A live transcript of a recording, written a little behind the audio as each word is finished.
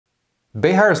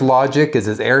Behar's logic is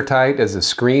as airtight as a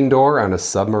screen door on a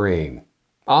submarine.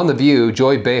 On The View,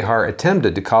 Joy Behar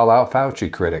attempted to call out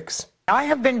Fauci critics. I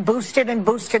have been boosted and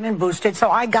boosted and boosted, so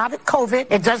I got COVID.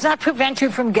 It does not prevent you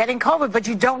from getting COVID, but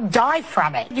you don't die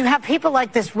from it. You have people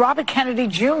like this Robert Kennedy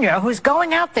Jr., who's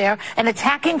going out there and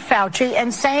attacking Fauci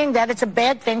and saying that it's a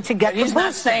bad thing to get the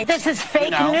boost. This is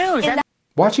fake news.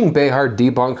 Watching Behar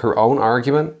debunk her own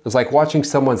argument is like watching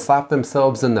someone slap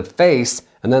themselves in the face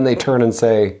and then they turn and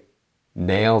say,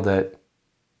 "Nailed it."